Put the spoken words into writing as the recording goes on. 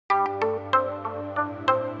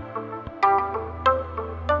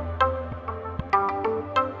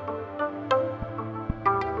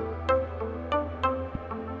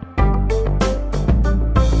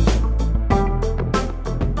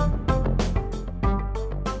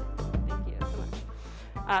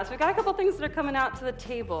So we've got a couple things that are coming out to the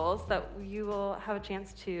tables that you will have a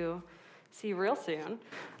chance to see real soon.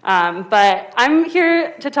 But I'm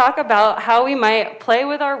here to talk about how we might play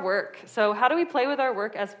with our work. So how do we play with our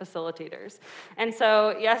work as facilitators? And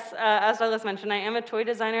so, yes, as Douglas mentioned, I am a toy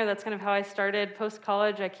designer. That's kind of how I started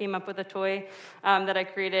post-college. I came up with a toy that I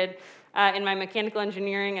created in my mechanical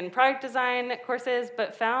engineering and product design courses,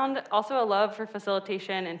 but found also a love for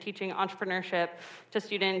facilitation and teaching entrepreneurship to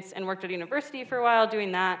students, and worked at a university for a while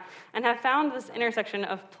doing that, and have found this intersection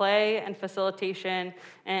of play and facilitation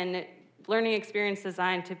and learning experience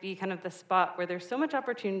design to be kind of the spot where there's so much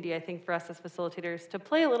opportunity, I think, for us as facilitators to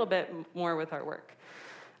play a little bit more with our work.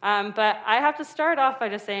 But I have to start off by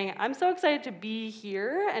just saying I'm so excited to be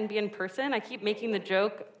here and be in person. I keep making the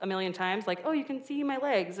joke a million times, like, oh, you can see my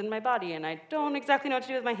legs and my body, and I don't exactly know what to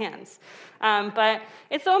do with my hands. But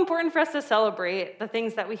it's so important for us to celebrate the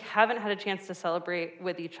things that we haven't had a chance to celebrate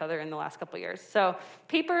with each other in the last couple of years. So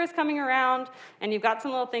paper is coming around, and you've got some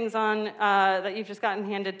little things on that you've just gotten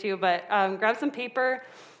handed to, but grab some paper.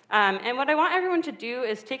 And what I want everyone to do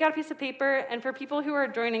is take out a piece of paper, and for people who are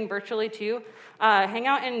joining virtually too, hang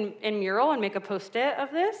out in Mural and make a Post-it of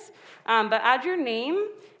this, but add your name,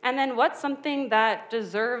 and then what's something that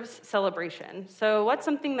deserves celebration. So what's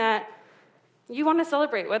something that you want to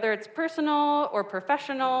celebrate, whether it's personal or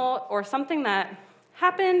professional, or something that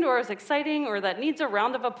happened or is exciting or that needs a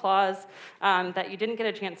round of applause that you didn't get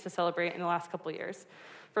a chance to celebrate in the last couple of years.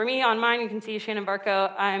 For me, on mine, you can see Shannon Varcoe.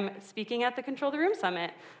 I'm speaking at the Control the Room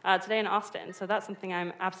Summit today in Austin, so that's something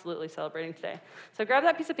I'm absolutely celebrating today. So grab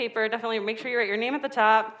that piece of paper, definitely make sure you write your name at the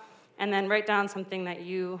top, and then write down something that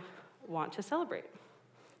you want to celebrate.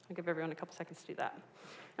 I'll give everyone a couple seconds to do that.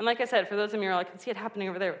 And like I said, for those in Mural, I can see it happening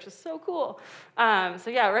over there, which is so cool. So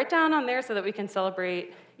yeah, write down on there so that we can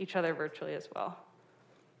celebrate each other virtually as well.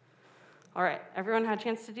 All right, everyone had a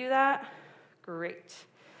chance to do that? Great.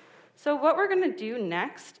 So what we're going to do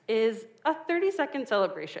next is a 30-second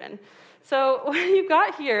celebration. So what you've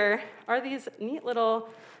got here are these neat little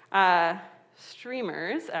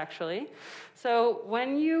streamers, actually. So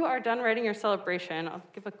when you are done writing your celebration, I'll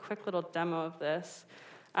give a quick little demo of this.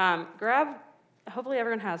 Hopefully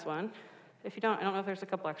everyone has one. If you don't, I don't know if there's a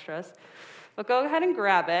couple extras. But go ahead and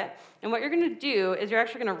grab it. And what you're going to do is you're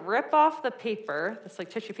actually going to rip off the paper, this like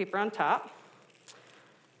tissue paper on top.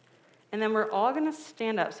 And then we're all going to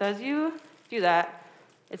stand up. So as you do that,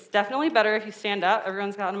 it's definitely better if you stand up.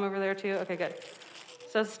 Everyone's got them over there too? Okay, good.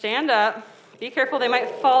 So stand up. Be careful, they might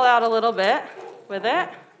fall out a little bit with it.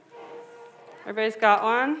 Everybody's got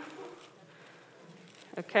one?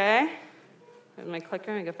 Okay. My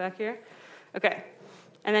clicker, let me get back here. Okay.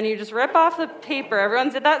 And then you just rip off the paper. Everyone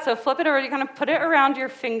did that, so flip it over. You kind of put it around your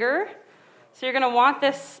finger. So you're going to want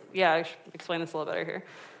this. Yeah, I should explain this a little better here.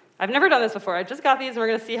 I've never done this before. I just got these, and we're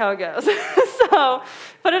going to see how it goes. So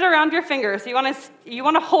put it around your finger. So you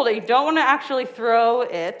want to hold it. You don't want to actually throw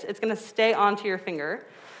it. It's going to stay onto your finger.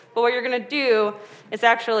 But what you're going to do is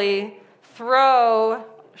actually throw.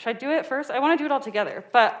 Should I do it first? I want to do it all together,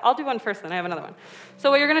 but I'll do one first, then I have another one.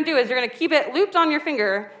 So what you're going to do is you're going to keep it looped on your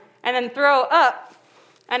finger and then throw up,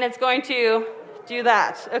 and it's going to do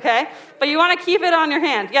that, okay? But you want to keep it on your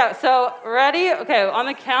hand. Yeah, so ready? Okay, on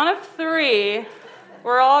the count of 3,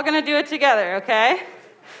 we're all going to do it together, okay?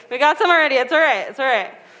 We got some already. It's all right. It's all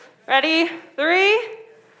right. Ready? 3,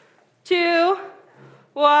 2,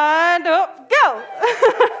 1, oh, go!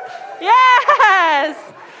 Yes!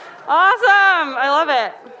 Awesome! I love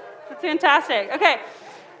it. That's fantastic. Okay.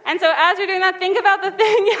 And so as you're doing that, think about the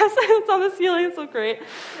thing. Yes, it's on the ceiling. It's so great.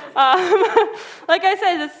 Like I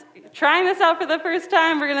said, just trying this out for the first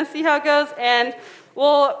time. We're going to see how it goes, and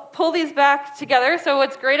we'll pull these back together. So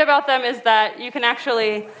what's great about them is that you can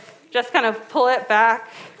actually just kind of pull it back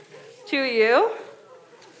to you,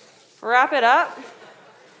 wrap it up,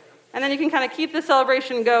 and then you can kind of keep the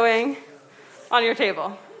celebration going on your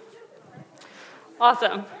table.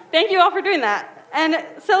 Awesome. Thank you all for doing that and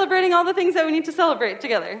celebrating all the things that we need to celebrate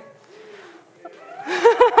together.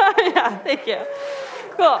 Yeah, thank you.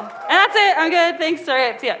 Cool. And that's it. I'm good. Thanks. All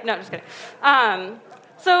right. See ya. No, just kidding.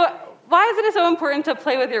 So why is it so important to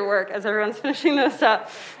play with your work as everyone's finishing this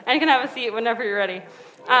up? And you can have a seat whenever you're ready.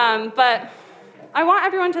 But I want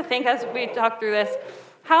everyone to think as we talk through this,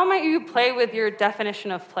 how might you play with your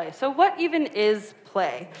definition of play? So what even is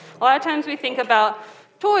play? A lot of times we think about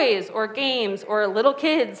toys or games or little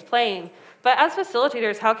kids playing. But as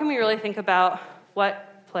facilitators, how can we really think about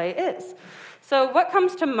what play is? So what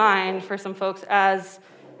comes to mind for some folks as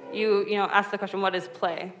you ask the question, what is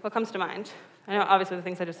play? What comes to mind? I know, obviously, the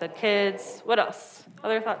things I just said. Kids. What else?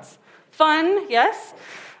 Other thoughts? Fun, yes.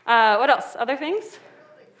 What else? Other things?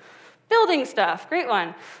 building stuff, great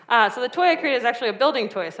one. So the toy I created is actually a building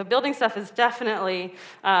toy. So building stuff is definitely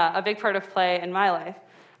a big part of play in my life.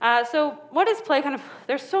 So what is play?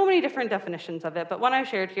 There's so many different definitions of it, but one I've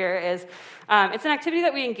shared here is it's an activity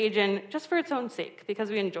that we engage in just for its own sake, because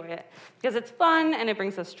we enjoy it, because it's fun and it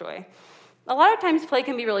brings us joy. A lot of times play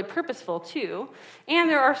can be really purposeful too, and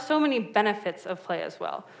there are so many benefits of play as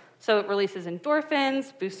well. So it releases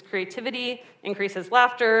endorphins, boosts creativity, increases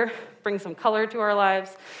laughter, brings some color to our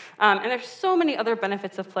lives, and there's so many other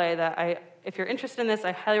benefits of play that if you're interested in this,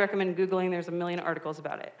 I highly recommend Googling. There's a million articles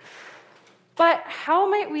about it. But how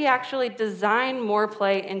might we actually design more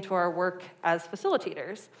play into our work as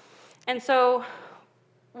facilitators? And so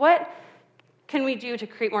what can we do to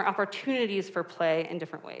create more opportunities for play in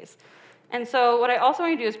different ways? And so what I also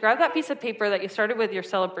want you to do is grab that piece of paper that you started with your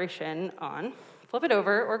celebration on, flip it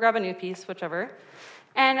over, or grab a new piece, whichever.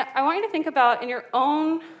 And I want you to think about, in your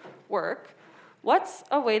own work, what's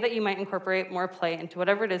a way that you might incorporate more play into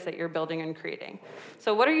whatever it is that you're building and creating?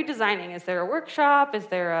 So what are you designing? Is there a workshop? Is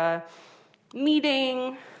there a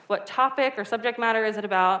meeting? What topic or subject matter is it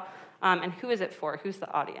about? And who is it for? Who's the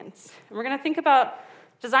audience? And we're going to think about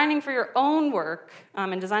designing for your own work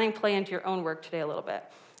and designing play into your own work today a little bit.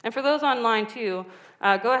 And for those online too,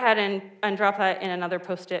 go ahead and drop that in another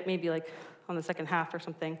Post-it, maybe like on the second half or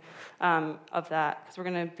something of that, because we're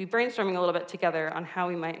going to be brainstorming a little bit together on how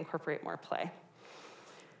we might incorporate more play.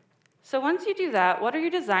 So once you do that, what are you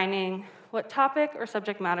designing? What topic or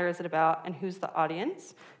subject matter is it about, and who's the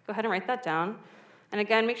audience? Go ahead and write that down. And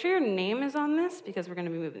again, make sure your name is on this, because we're going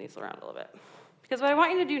to be moving these around a little bit. Because what I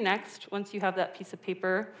want you to do next, once you have that piece of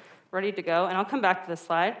paper ready to go, and I'll come back to this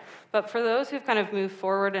slide, but for those who've kind of moved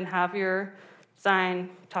forward and have your design,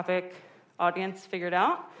 topic, audience figured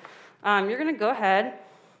out, you're going to go ahead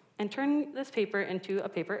and turn this paper into a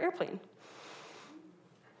paper airplane.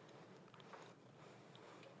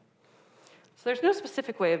 So there's no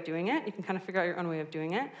specific way of doing it. You can kind of figure out your own way of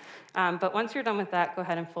doing it. But once you're done with that, go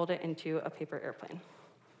ahead and fold it into a paper airplane.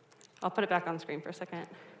 I'll put it back on screen for a second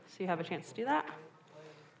so you have a chance to do that.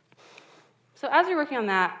 So as you're working on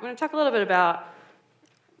that, I'm going to talk a little bit about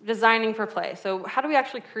designing for play. So how do we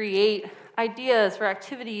actually create ideas for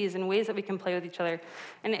activities and ways that we can play with each other?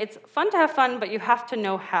 And it's fun to have fun, but you have to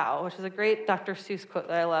know how, which is a great Dr. Seuss quote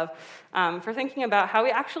that I love for thinking about how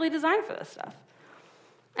we actually design for this stuff.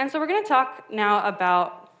 And so we're going to talk now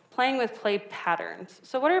about playing with play patterns.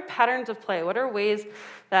 So what are patterns of play? What are ways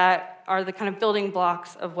that are the kind of building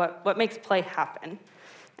blocks of what makes play happen?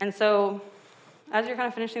 And so as you're kind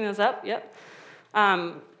of finishing those up,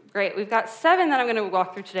 great. We've got 7 that I'm going to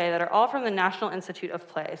walk through today that are all from the National Institute of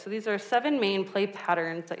Play. So these are 7 main play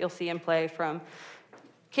patterns that you'll see in play, from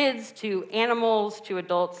kids to animals to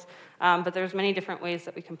adults, but there's many different ways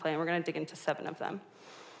that we can play, and we're going to dig into 7 of them.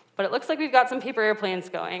 But it looks like we've got some paper airplanes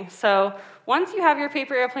going. So once you have your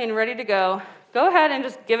paper airplane ready to go ahead and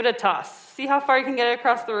just give it a toss. See how far you can get it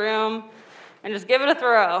across the room, and just give it a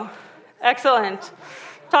throw. Excellent.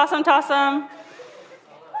 Toss them.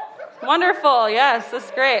 Wonderful, yes, this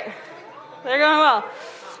is great. They're going well.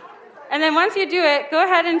 And then once you do it, go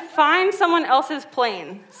ahead and find someone else's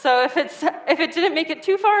plane. So if it didn't make it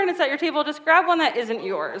too far and it's at your table, just grab one that isn't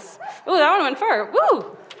yours. Ooh, that one went far.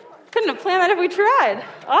 Woo! Couldn't have planned that if we tried.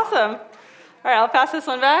 Awesome. All right, I'll pass this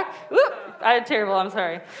one back. Ooh, I did terrible, I'm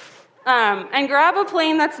sorry. And grab a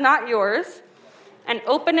plane that's not yours and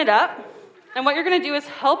open it up. And what you're going to do is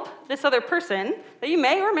help this other person that you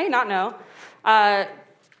may or may not know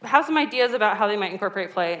have some ideas about how they might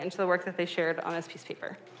incorporate play into the work that they shared on this piece of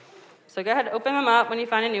paper. So go ahead, open them up when you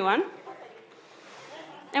find a new one.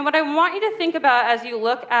 And what I want you to think about as you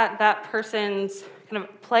look at that person's kind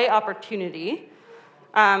of play opportunity,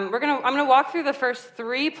 I'm going to walk through the first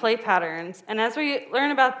 3 play patterns. And as we learn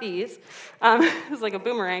about these, it was like a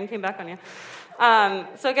boomerang, came back on you.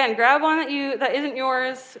 So again, grab one that isn't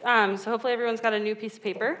yours. So hopefully everyone's got a new piece of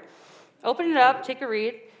paper. Open it up, take a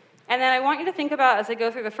read. And then I want you to think about, as I go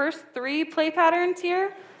through the first 3 play patterns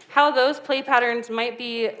here, how those play patterns might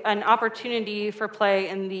be an opportunity for play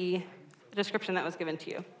in the description that was given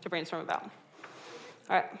to you to brainstorm about.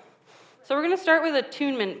 All right. So we're going to start with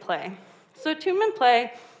attunement play. So attunement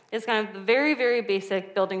play is kind of the very, very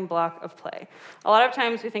basic building block of play. A lot of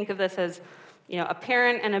times we think of this as, a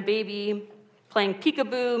parent and a baby playing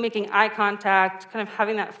peekaboo, making eye contact, kind of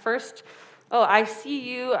having that first, oh, I see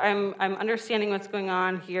you, I'm understanding what's going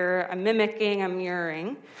on here, I'm mimicking, I'm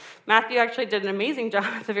mirroring. Matthew actually did an amazing job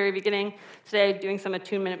at the very beginning today doing some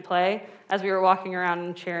attunement play as we were walking around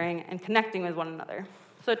and sharing and connecting with one another.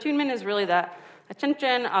 So attunement is really that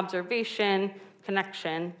attention, observation,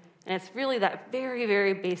 connection, and it's really that very,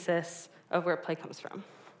 very basis of where play comes from.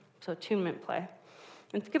 So attunement play.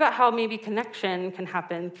 And think about how maybe connection can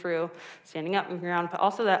happen through standing up, moving around, but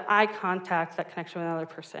also that eye contact, that connection with another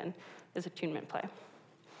person is attunement play.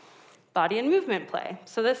 Body and movement play.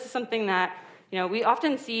 So this is something that we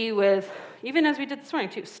often see with, even as we did this morning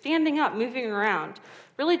too, standing up, moving around,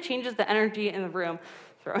 really changes the energy in the room.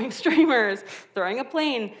 Throwing streamers, throwing a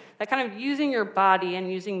plane, that kind of using your body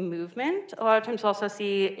and using movement. A lot of times we'll also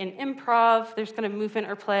see in improv, there's kind of movement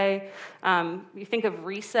or play. You think of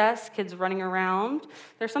recess, kids running around.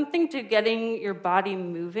 There's something to getting your body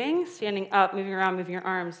moving, standing up, moving around, moving your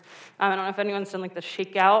arms. I don't know if anyone's done like the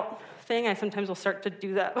shakeout thing. I sometimes will start to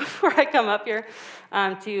do that before I come up here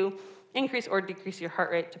to increase or decrease your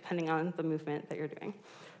heart rate depending on the movement that you're doing.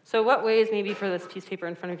 So what ways, maybe for this piece of paper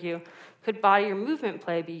in front of you, could body or movement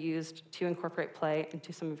play be used to incorporate play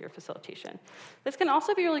into some of your facilitation? This can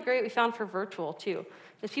also be really great, we found, for virtual, too.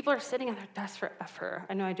 Because people are sitting at their desk forever.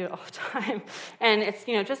 I know I do it all the time. And it's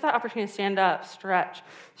just that opportunity to stand up, stretch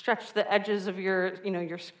the edges of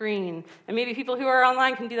your screen. And maybe people who are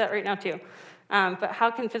online can do that right now, too. But how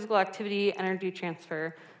can physical activity, energy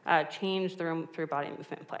transfer, change the room through body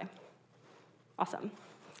movement play? Awesome.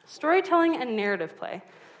 Storytelling and narrative play.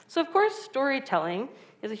 So of course, storytelling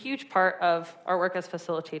is a huge part of our work as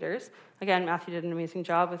facilitators. Again, Matthew did an amazing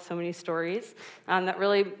job with so many stories that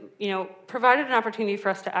really, provided an opportunity for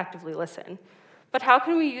us to actively listen. But how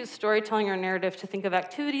can we use storytelling or narrative to think of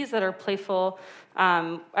activities that are playful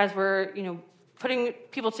as we're, putting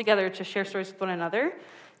people together to share stories with one another?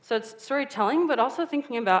 So it's storytelling, but also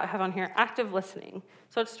thinking about, I have on here, active listening.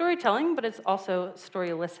 So it's storytelling, but it's also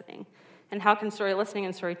story listening. And how can story listening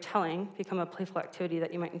and storytelling become a playful activity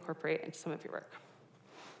that you might incorporate into some of your work?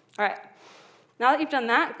 All right, now that you've done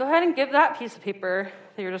that, go ahead and give that piece of paper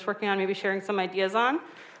that you're just working on, maybe sharing some ideas on.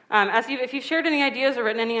 If you've shared any ideas or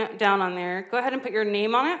written any down on there, go ahead and put your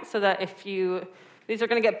name on it so that these are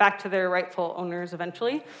going to get back to their rightful owners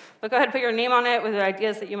eventually. But go ahead and put your name on it with the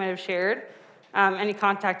ideas that you might have shared, any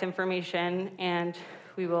contact information, and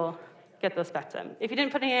we will get those back to them. If you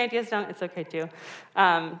didn't put any ideas down, it's okay too.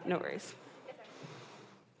 No worries.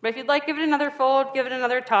 But if you'd like, give it another fold, give it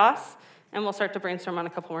another toss, and we'll start to brainstorm on a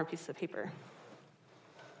couple more pieces of paper.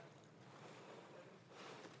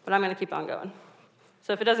 But I'm going to keep on going.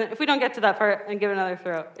 So if we don't get to that part and give it another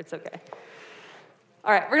throw, it's okay.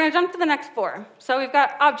 All right, we're going to jump to the next 4. So we've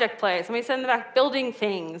got object play. Somebody said in the back, building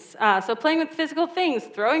things. So playing with physical things,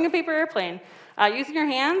 throwing a paper airplane, using your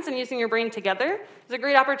hands and using your brain together is a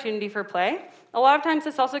great opportunity for play. A lot of times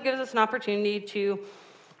this also gives us an opportunity to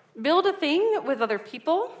build a thing with other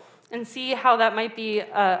people and see how that might be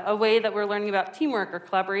a way that we're learning about teamwork or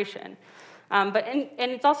collaboration. And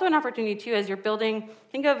it's also an opportunity, too, as you're building,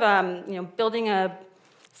 think of building a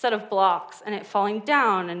set of blocks and it falling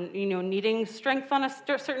down and needing strength on a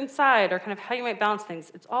certain side or kind of how you might balance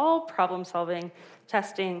things. It's all problem solving,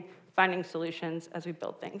 testing, finding solutions as we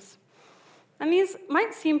build things. And these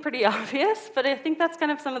might seem pretty obvious, but I think that's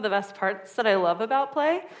kind of some of the best parts that I love about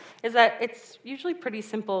play, is that it's usually pretty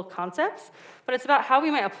simple concepts, but it's about how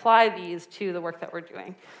we might apply these to the work that we're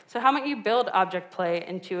doing. So how might you build object play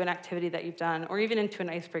into an activity that you've done, or even into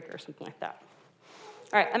an icebreaker or something like that?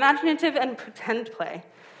 All right, imaginative and pretend play.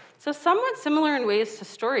 So somewhat similar in ways to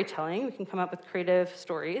storytelling. We can come up with creative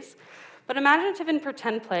stories. But imaginative and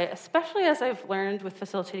pretend play, especially as I've learned with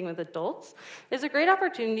facilitating with adults, is a great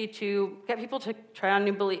opportunity to get people to try on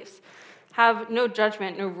new beliefs, have no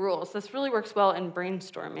judgment, no rules. This really works well in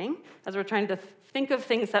brainstorming, as we're trying to think of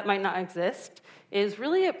things that might not exist, is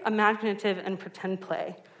really imaginative and pretend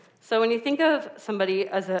play. So when you think of somebody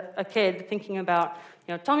as a kid thinking about,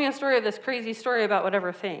 tell me a story of this crazy story about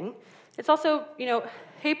whatever thing, it's also,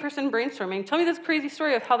 hey, person brainstorming, tell me this crazy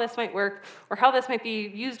story of how this might work, or how this might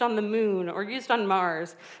be used on the moon, or used on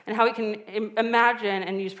Mars, and how we can imagine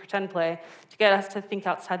and use pretend play to get us to think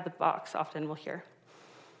outside the box, often we'll hear.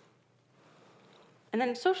 And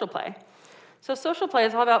then social play. So social play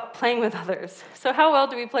is all about playing with others. So how well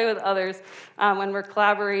do we play with others when we're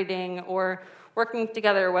collaborating or working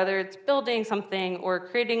together, whether it's building something or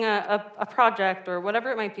creating a project or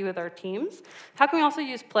whatever it might be with our teams? How can we also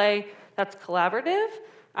use play that's collaborative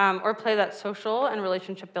or play that's social and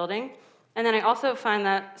relationship building? And then I also find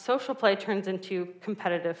that social play turns into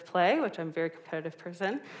competitive play, which I'm a very competitive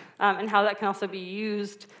person, and how that can also be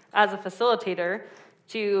used as a facilitator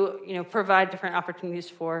to provide different opportunities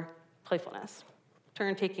for playfulness.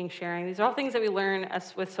 Turn-taking, sharing, these are all things that we learn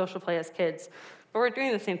with social play as kids, but we're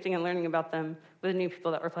doing the same thing and learning about them with new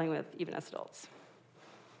people that we're playing with, even as adults.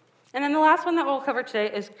 And then the last one that we'll cover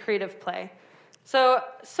today is creative play. So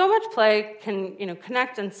much play can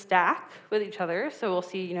connect and stack with each other. So we'll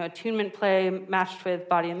see attunement play matched with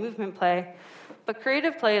body and movement play. But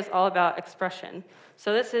creative play is all about expression.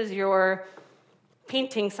 So this is your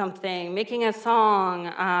painting something, making a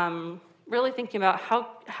song, really thinking about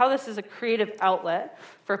how this is a creative outlet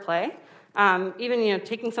for play. Even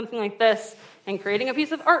taking something like this and creating a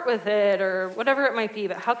piece of art with it or whatever it might be,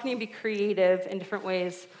 but how can you be creative in different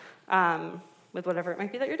ways with whatever it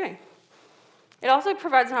might be that you're doing? It also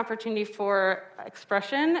provides an opportunity for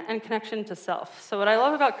expression and connection to self. So what I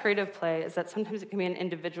love about creative play is that sometimes it can be an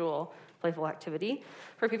individual playful activity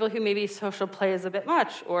for people who maybe social play is a bit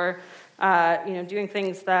much, or doing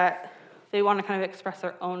things that they want to kind of express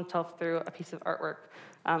their own self through a piece of artwork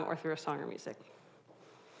or through a song or music.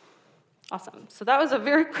 Awesome. So that was a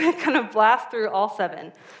very quick kind of blast through all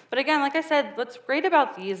 7. But again, like I said, what's great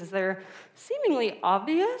about these is they're seemingly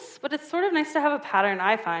obvious, but it's sort of nice to have a pattern,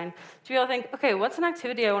 I find, to be able to think, okay, what's an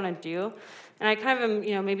activity I want to do? And I kind of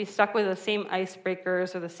am, maybe stuck with the same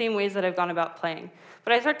icebreakers or the same ways that I've gone about playing.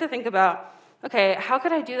 But I start to think about, okay, how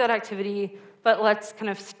could I do that activity, but let's kind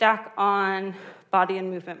of stack on body and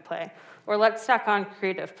movement play, or let's stack on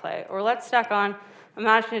creative play, or let's stack on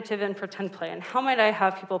imaginative and pretend play, and how might I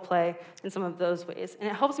have people play in some of those ways? And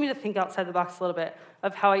it helps me to think outside the box a little bit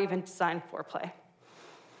of how I even design for play.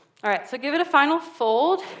 All right, so give it a final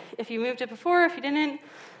fold. If you moved it before, if you didn't,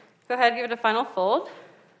 go ahead, give it a final fold.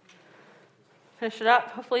 Finish it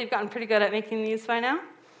up. Hopefully you've gotten pretty good at making these by now.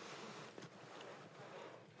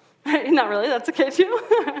 Not really, that's okay too.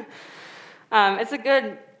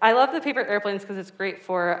 I love the paper airplanes because it's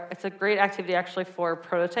a great activity actually for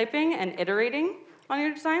prototyping and iterating on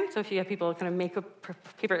your design. So if you have people kind of make a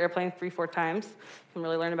paper airplane 3-4 times, you can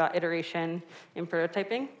really learn about iteration in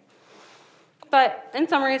prototyping. But in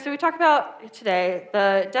summary, so we talked about today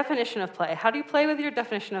the definition of play. How do you play with your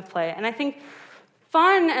definition of play? And I think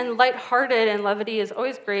fun and lighthearted and levity is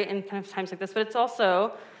always great in kind of times like this, but it's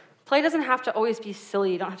also, play doesn't have to always be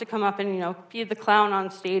silly. You don't have to come up and be the clown on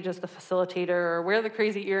stage as the facilitator, or wear the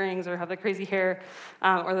crazy earrings, or have the crazy hair,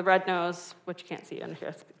 or the red nose, which you can't see under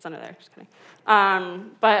here. It's under there. Just kidding.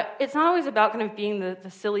 But it's not always about kind of being the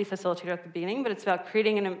silly facilitator at the beginning, but it's about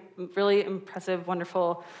creating a really impressive,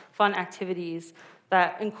 wonderful, fun activities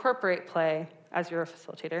that incorporate play as your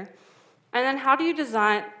facilitator. And then how do you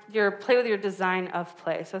play with your design of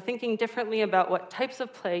play? So thinking differently about what types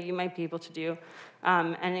of play you might be able to do,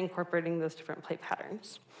 and incorporating those different play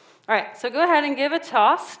patterns. All right, so go ahead and give a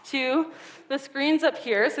toss to the screens up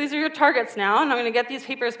here. So these are your targets now, and I'm going to get these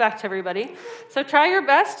papers back to everybody. So try your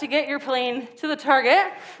best to get your plane to the target,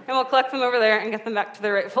 and we'll collect them over there and get them back to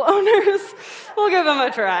their rightful owners. We'll give them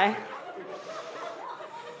a try.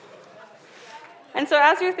 And so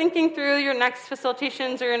as you're thinking through your next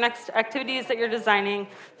facilitations or your next activities that you're designing,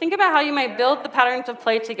 think about how you might build the patterns of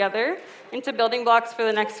play together into building blocks for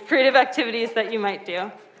the next creative activities that you might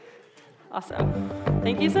do. Awesome.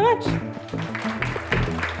 Thank you so much.